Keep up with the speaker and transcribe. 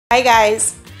Hi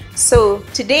guys, so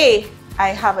today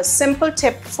I have a simple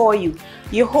tip for you.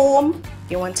 You're home,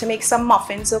 you want to make some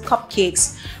muffins or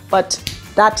cupcakes, but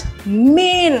that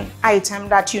main item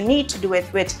that you need to do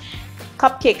it with,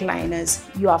 cupcake liners,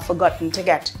 you have forgotten to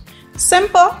get.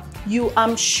 Simple, you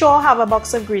I'm sure have a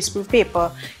box of greaseproof paper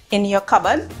in your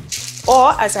cupboard,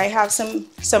 or as I have some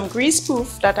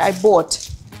greaseproof that I bought.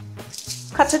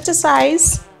 Cut it to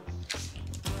size,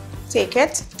 take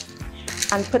it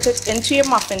and put it into your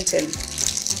muffin tin.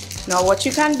 Now what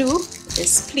you can do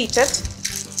is pleat it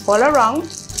all around,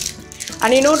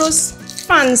 and you know those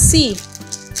fancy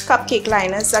cupcake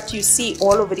liners that you see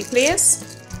all over the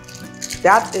place?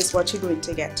 That is what you're going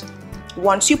to get.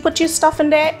 Once you put your stuff in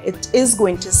there, it is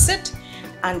going to sit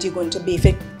and you're going to bake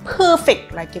it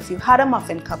perfect, like if you had a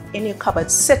muffin cup in your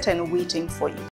cupboard sitting waiting for you.